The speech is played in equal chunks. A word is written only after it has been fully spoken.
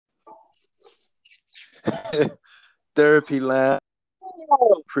Therapy Lounge,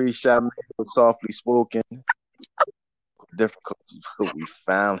 pre-shot with softly spoken. Difficulties, but we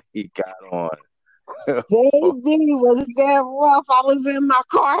finally got on. Baby, was that rough? I was in my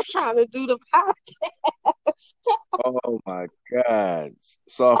car trying to do the podcast. Oh my God.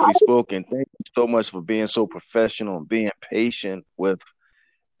 Softly spoken. Thank you so much for being so professional and being patient with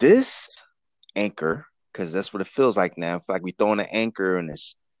this anchor, because that's what it feels like now. It's like we throwing an anchor and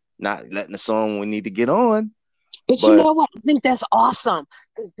it's not letting us on when we need to get on. But you But know what? I think that's awesome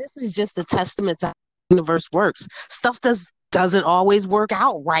because this is just a testament to how the universe works. Stuff doesn't always work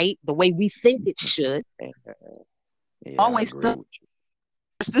out right the way we think it should. yeah, I Always agree stuff. with you.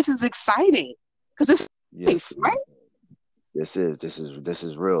 This is exciting because it's Yes, life, right? this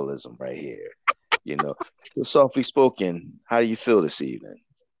is realism right here. You know, so softly spoken. How do you feel this evening?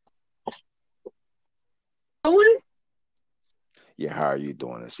 Yeah, how are you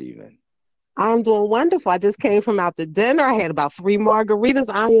doing this evening? I'm doing wonderful. I just came from out to dinner. I had about 3 margaritas.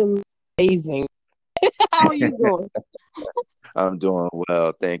 I am amazing. How are you doing? I'm doing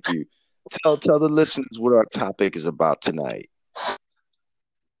well, thank you. Tell the listeners what our topic is about tonight.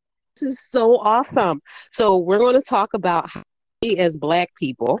 This is so awesome. So we're going to talk about how we as Black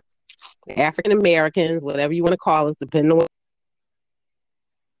people, African Americans, whatever you want to call us, depending on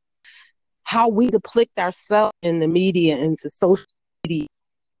how we depict ourselves in the media and to social media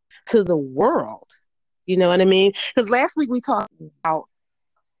to the world. You know what I mean? Because last week we talked about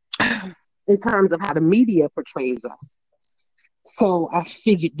in terms of how the media portrays us. So I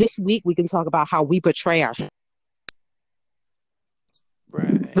figured this week we can talk about how we portray ourselves.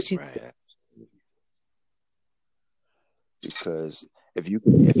 Right, But right. Because if you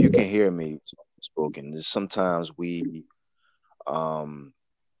can hear me spoken, sometimes um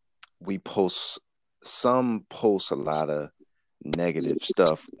we post a lot of negative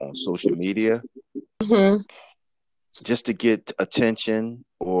stuff on social media Mhm. just to get attention,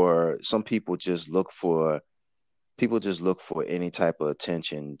 or some people just look for any type of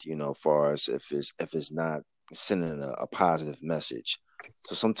attention, far as if it's not sending a positive message.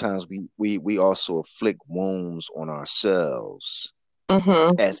 So sometimes we also afflict wounds on ourselves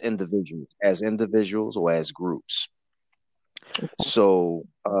Mhm. as individuals or as groups. So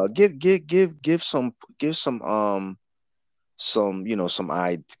give some some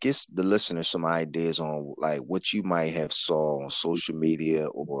I guess the listeners some ideas on like what you might have saw on social media,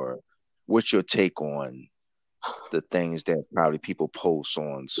 or what's your take on the things that probably people post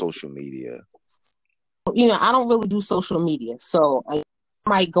on social media. I don't really do social media, so I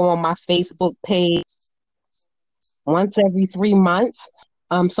might go on my Facebook page once every 3 months.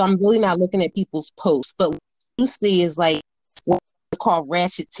 So I'm really not looking at people's posts, but what you see is like what we call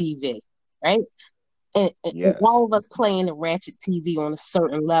ratchet TV, right? And Yes. all of us playing the ratchet TV on a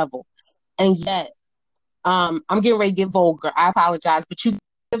certain level, and yet I'm getting ready to get vulgar. I apologize, but you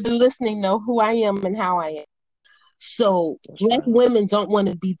have been listening know who I am and how I am. So That's Black right. women don't want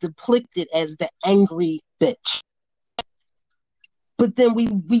to be depicted as the angry bitch. But then we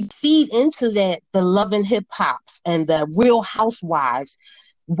feed into that the love and hip hops and the real housewives.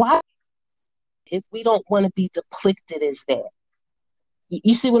 Why if we don't want to be depicted as that?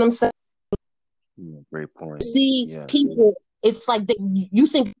 You see what I'm saying? Yeah, great point. See Yes. people, it's like you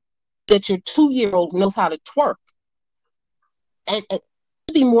think that your 2 year old knows how to twerk. And I'd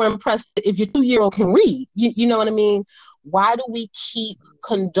be more impressed if your 2 year old can read. You know what I mean? Why do we keep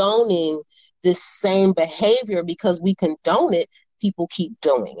condoning this same behavior? Because we condone it, people keep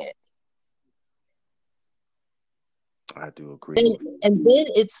doing it. I do agree And with you. and then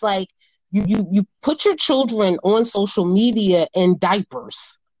it's like you put your children on social media in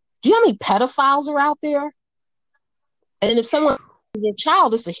diapers. Do you know how many pedophiles are out there? And if someone your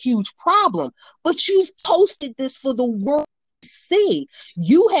child, it's a huge problem. But you've posted this for the world to see.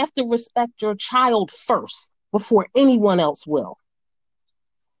 You have to respect your child first before anyone else will.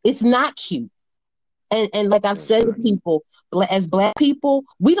 It's not cute. And like I've It's said to not. people, as Black people,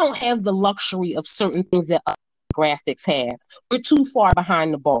 we don't have the luxury of certain things that other graphics have. We're too far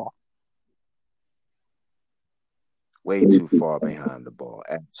behind the ball. Way too far behind the ball.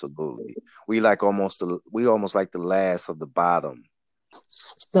 Absolutely. We almost like the last of the bottom,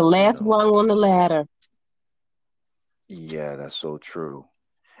 The you last know. rung on the ladder. Yeah, that's so true.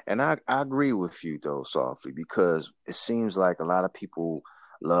 And I agree with you though, softly, because it seems like a lot of people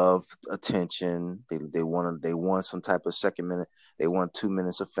love attention. They want some type of second minute. They want 2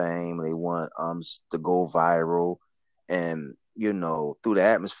 minutes of fame. They want to go viral, And through the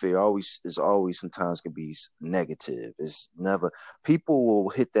atmosphere, always sometimes can be negative. It's never, people will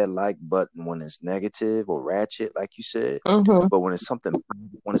hit that like button when it's negative or ratchet, like you said. Mm-hmm. But when it's something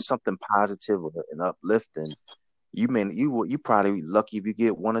positive and uplifting, you probably lucky if you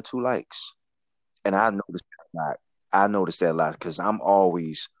get one or two likes. And I noticed that a lot because I'm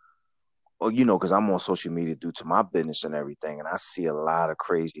always, well, because I'm on social media due to my business and everything, and I see a lot of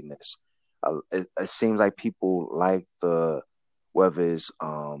craziness. It seems like people like whether it's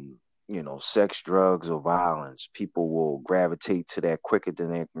sex, drugs, or violence, people will gravitate to that quicker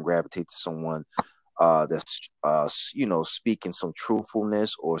than they can gravitate to someone that's speaking some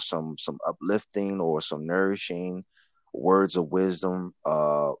truthfulness or some uplifting or some nourishing words of wisdom,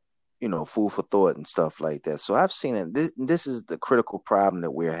 food for thought and stuff like that. So I've seen it. This is the critical problem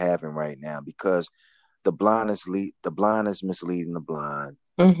that we're having right now, because the blind is misleading the blind,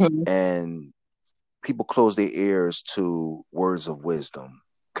 Mm-hmm. and people close their ears to words of wisdom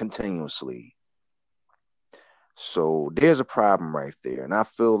continuously. So there's a problem right there, and I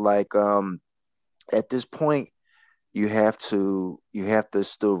feel like at this point you have to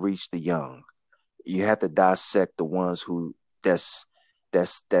still reach the young. You have to dissect the ones who that's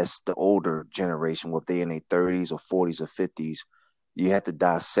the older generation, whether they in their 30s or 40s or 50s. You have to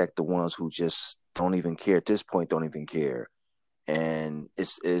dissect the ones who just don't even care at this point, don't even care. And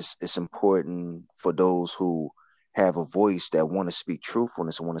it's important for those who have a voice that want to speak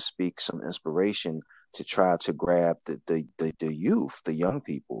truthfulness and want to speak some inspiration to try to grab the youth, the young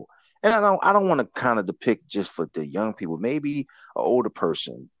people. And I don't want to kind of depict just for the young people. Maybe an older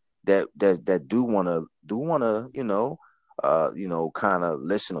person that do want to kind of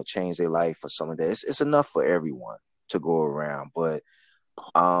listen or change their life or something. That it's enough for everyone to go around. But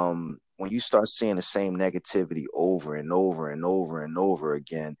when you start seeing the same negativity over and over and over and over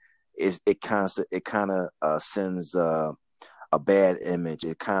again, it kind of sends a bad image.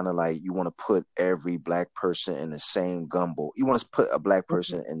 It kind of like you want to put every black person in the same gumbo. You want to put a black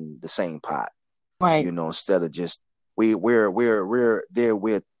person in the same pot, Right. instead of just we're there.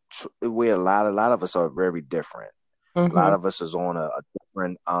 We're a lot of us are very different. A lot Mm-hmm. of us is on a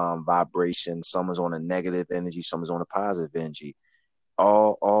different vibration. Some is on a negative energy. Some is on a positive energy.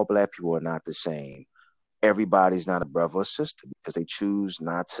 All black people are not the same. Everybody's not a brother or sister because they choose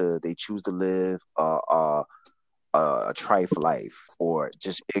not to. They choose to live a trite life, or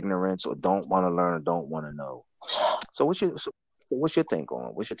just ignorance, or don't want to learn, or don't want to know. So what's your take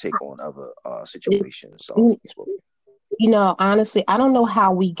on other situations? So Honestly, I don't know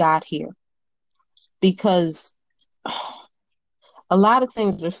how we got here, because a lot of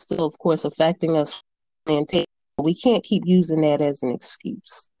things are still, of course, affecting us. And we can't keep using that as an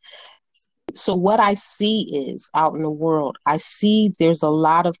excuse. So what I see is, out in the world, I see there's a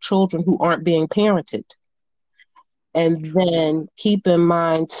lot of children who aren't being parented. And true. then keep in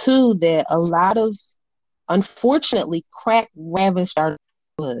mind too that a lot of, unfortunately, crack ravished our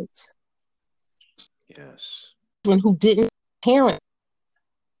neighborhoods. Yes. Children who didn't parent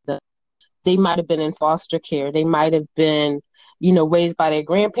them. They might have been in foster care. They might have been, raised by their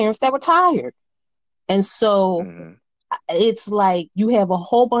grandparents that were tired. And so Hmm. it's like you have a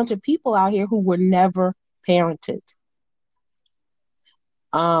whole bunch of people out here who were never parented.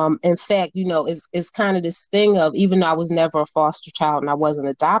 In fact, it's kind of this thing of, even though I was never a foster child and I wasn't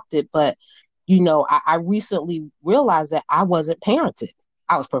adopted, but I recently realized that I wasn't parented.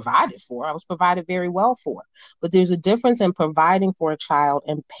 I was provided for. I was provided very well for. But there's a difference in providing for a child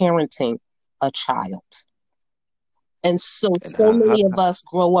and parenting a child. And And so many of us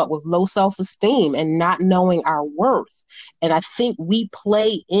grow up with low self-esteem and not knowing our worth. And I think we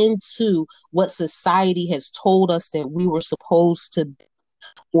play into what society has told us that we were supposed to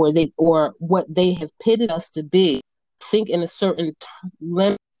be, or what they have pitted us to be. I think in a certain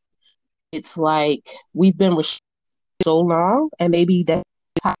limit, it's like we've been restricted so long, and maybe that's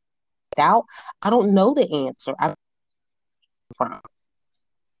how it's out. I don't know the answer.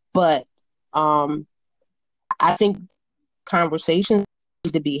 But I think conversations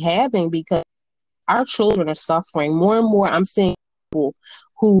need to be having, because our children are suffering more and more. I'm seeing people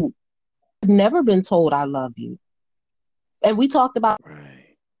who have never been told I love you. And we talked about,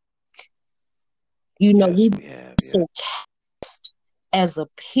 right. we Yes, we have. Yeah. so cast as a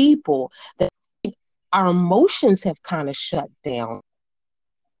people that our emotions have kind of shut down.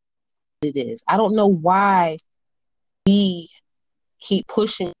 It is. I don't know why we keep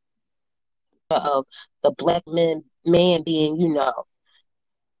pushing of the black man being,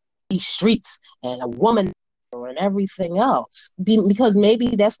 these streets, and a woman and everything else. Because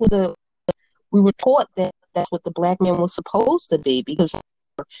maybe that's what we were taught, that that's what the black man was supposed to be, because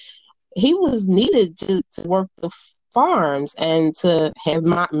he was needed to work farms and to have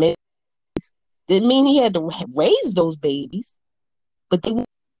my men. Didn't mean he had to raise those babies, but they were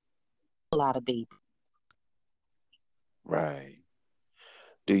a lot of babies. Right.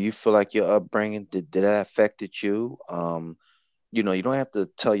 Do you feel like your upbringing did that affected you? You don't have to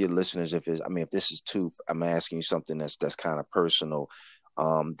tell your listeners if it's. I mean, if this is too, I'm asking you something that's kind of personal.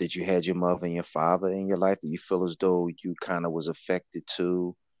 Did you had your mother and your father in your life? Do you feel as though you kind of was affected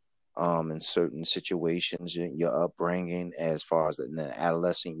too, in certain situations, your upbringing, as far as in the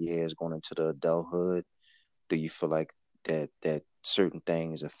adolescent years going into the adulthood? Do you feel like that certain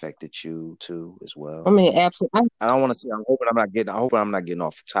things affected you too as I well? mean, absolutely. I don't want to say. I'm hoping I'm not getting. I hope I'm not getting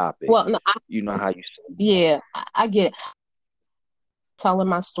off topic. Well, no, You know how you say. yeah, I get telling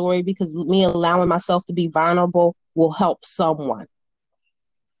my story because me allowing myself to be vulnerable will help someone.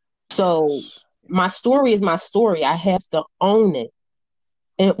 So Yes. my story is my story. I have to own it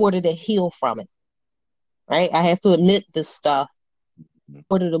in order to heal from it, right? I have to admit this stuff in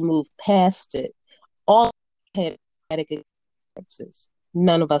order to move past it. All had traumatic experiences.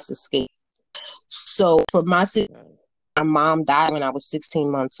 None of us escaped. So for my mom died when I was 16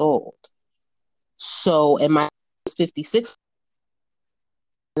 months old. So, and my 56,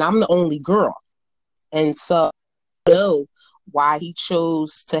 and I'm the only girl. And so I know why he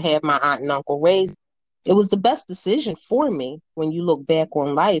chose to have my aunt and uncle raise. It was the best decision for me when you look back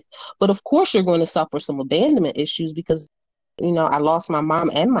on life. But of course, you're going to suffer some abandonment issues because, I lost my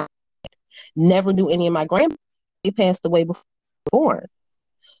mom and my never knew any of my grandparents. They passed away before I was born.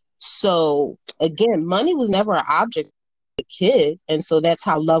 So again, money was never an object as a kid. And so that's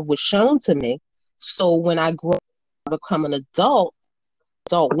how love was shown to me. So when I grew up, become an adult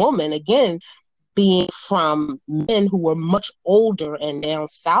woman, again, being from men who were much older and down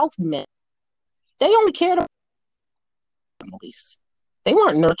south men, they only cared about families. They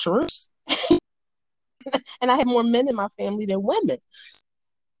weren't nurturers. And I had more men in my family than women.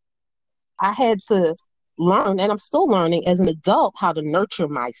 I had to learn, and I'm still learning as an adult, how to nurture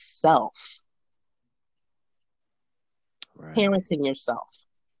myself, Right. parenting yourself,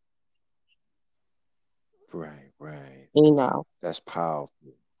 Right. Right. you know. That's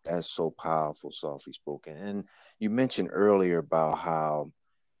powerful. That's so powerful, softly spoken. And you mentioned earlier about how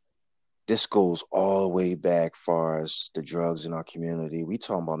this goes all the way back far as the drugs in our community. We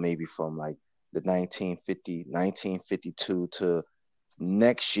talking about maybe from like the 1952 to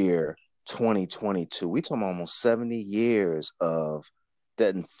next year, 2022. We talking almost 70 years of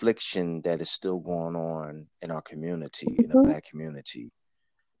that infliction that is still going on in our community, in the Mhm. Black community.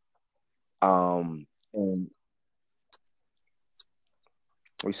 And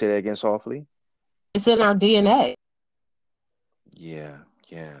we say that again softly. It's in our DNA. Yeah,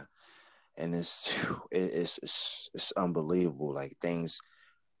 yeah, and it's unbelievable. Like things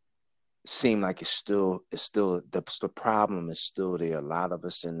seem like it's still the problem is still there. A lot of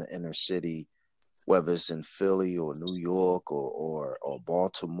us in the inner city, whether it's in Philly or New York or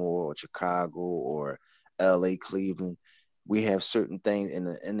Baltimore or Chicago or L.A., Cleveland, we have certain things in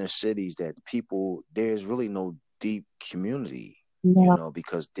the inner cities that people there's really no deep community, Yeah.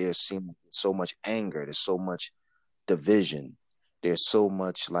 because there's so much anger, there's so much division. There's so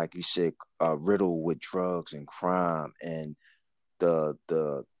much, like you said, riddled with drugs and crime, and I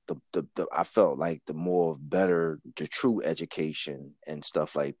felt like the more better, the true education and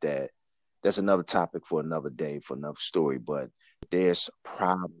stuff like that. That's another topic for another day, for another story. But there's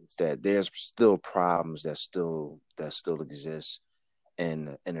still problems that still exist in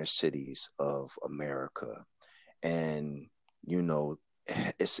the inner cities of America, and you know,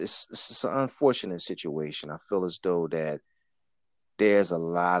 it's an unfortunate situation. I feel as though that there's a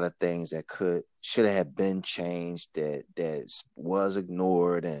lot of things that should have been changed that was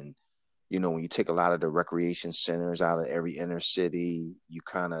ignored. And when you take a lot of the recreation centers out of every inner city,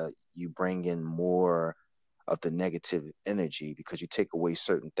 you bring in more of the negative energy because you take away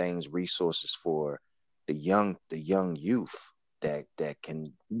certain things, resources for the young youth that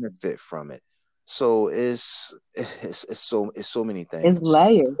can benefit from it. So it's so many It's things.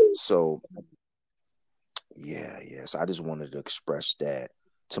 layers. So yeah, yes. I just wanted to express that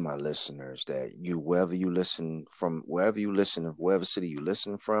to my listeners that wherever you listen, wherever city you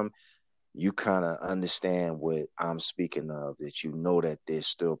listen from, you kind of understand what I'm speaking of, that that there's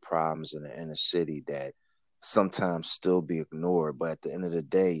still problems in the inner city that sometimes still be ignored. But at the end of the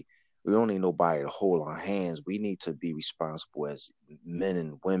day, we don't need nobody to hold our hands. We need to be responsible as men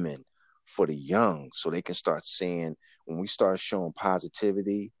and women for the young so they can start seeing when we start showing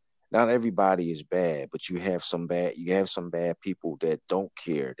positivity. Not everybody is bad, but you have some bad people that don't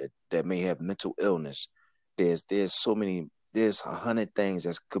care, that may have mental illness. There's 100 things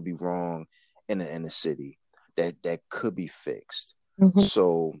that could be wrong in the city. that could be fixed. Mm-hmm.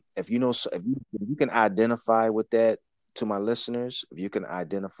 So if you know, if you can identify with that, to my listeners, if you can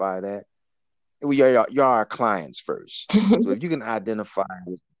identify that, you're our clients first. So if you can identify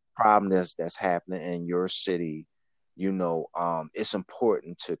the problem that's happening in your city, it's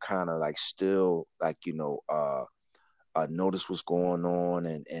important to kind of like still like notice what's going on,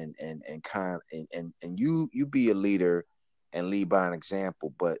 and kind and you be a leader and lead by an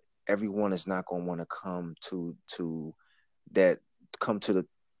example. But everyone is not going to want to that come to the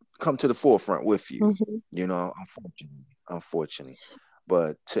come to the forefront with you. Mm-hmm. Unfortunately.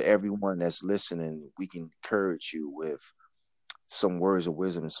 But to everyone that's listening, we can encourage you with some words of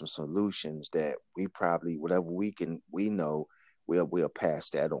wisdom and some solutions that we probably, whatever we know, we'll pass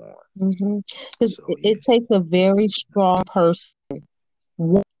that on. Mm-hmm. Because So it yeah. takes a very strong person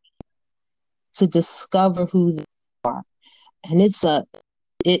to discover who they are, and it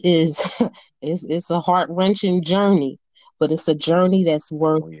is it's a heart-wrenching journey, but it's a journey that's Oh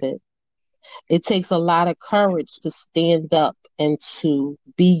worth yeah. it. It takes a lot of courage to stand up and to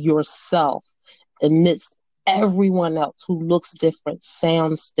be yourself amidst everyone else who looks different,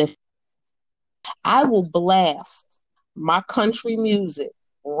 sounds different. I will blast my country music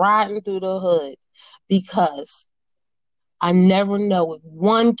riding through the hood because I never know if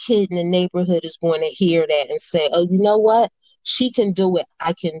one kid in the neighborhood is going to hear that and say, oh, you know what? She can do it.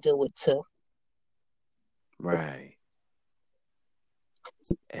 I can do it too. Right.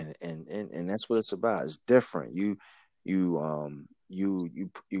 And that's what it's about. It's different. You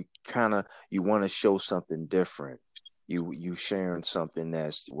kind of you want to show something different. You sharing something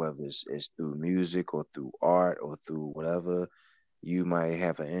that's, whether it's through music or through art or through whatever you might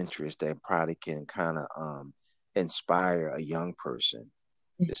have an interest that probably can kind of inspire a young person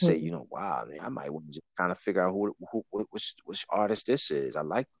to say, Mhm. wow, man, I might want to just kind of figure out which artist this is. I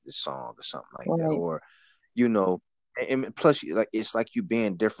like this song or something like that. Right. Or, you know, and plus, like, it's like you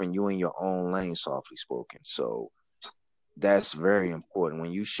being different, you in your own lane, softly spoken. So that's very important.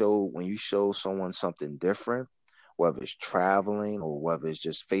 When you show someone something different, whether it's traveling or whether it's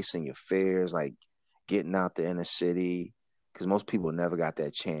just facing your fears, like getting out the inner city, because most people never got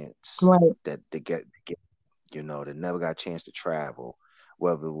that chance Right. that they get, they never got a chance to travel,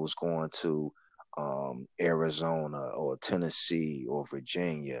 whether it was going to Arizona or Tennessee or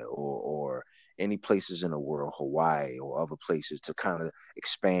Virginia or any places in the world, Hawaii or other places, to kind of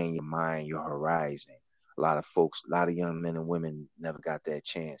expand your mind, your horizon. A lot of folks, a lot of young men and women never got that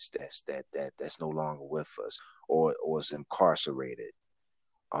chance. That's no longer with us, or is incarcerated.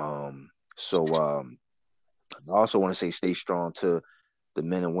 So I also want to say, stay strong to the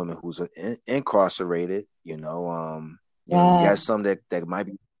men and women who's incarcerated. You Yeah. got some that might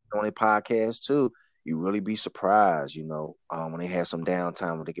be on a podcast too. You really be surprised, when they have some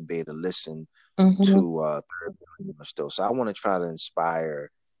downtime where they can be able to listen Hmm. to stuff. So I want to try to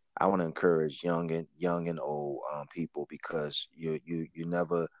inspire. I want to encourage young and old people, because you're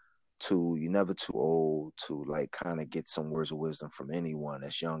never too old to like kind of get some words of wisdom from anyone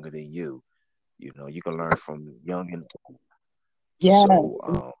that's younger than you. You can learn from young and old. So Yes.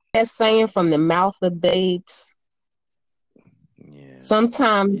 That saying, from the mouth of babes, yeah,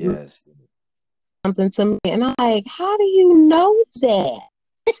 sometimes yes, something to me, and I'm like, how do you know that?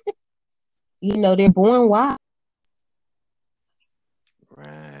 They're born wild.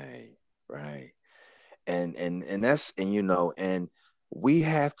 right, right. And that's, and we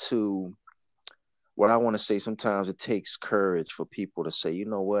have to, what I want to say, sometimes it takes courage for people to say, you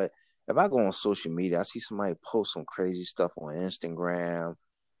know what, if I go on social media, I see somebody post some crazy stuff on Instagram,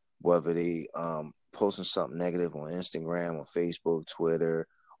 whether they posting something negative on Instagram or Facebook, Twitter,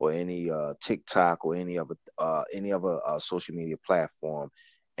 or any TikTok, or any other social media platform,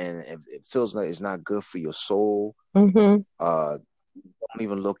 and if it feels like it's not good for your soul, Hmm. uh, don't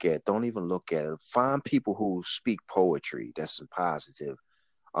even look at it. Find people who speak poetry that's positive.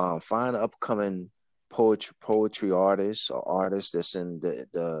 Find upcoming poetry artists or artists that's in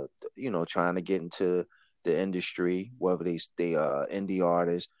the trying to get into the industry, whether they indie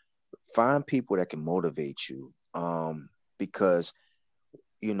artists. Find people that can motivate you, because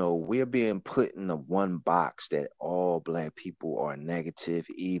we're being put in the one box that all Black people are negative,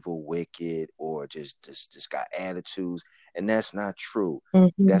 evil, wicked, or just got attitudes, and that's not true. Hmm.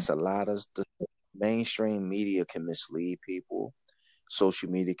 That's a lot of the mainstream media can mislead people. Social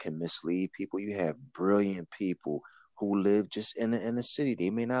media can mislead people. You have brilliant people who live just in the inner city.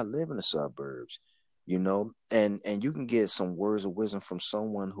 They may not live in the suburbs, and you can get some words of wisdom from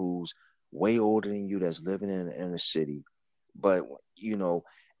someone who's way older than you, that's living in the inner city. But you know,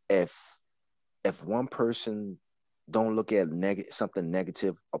 if one person don't look at something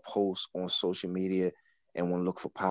negative, a post on social media, and want to look for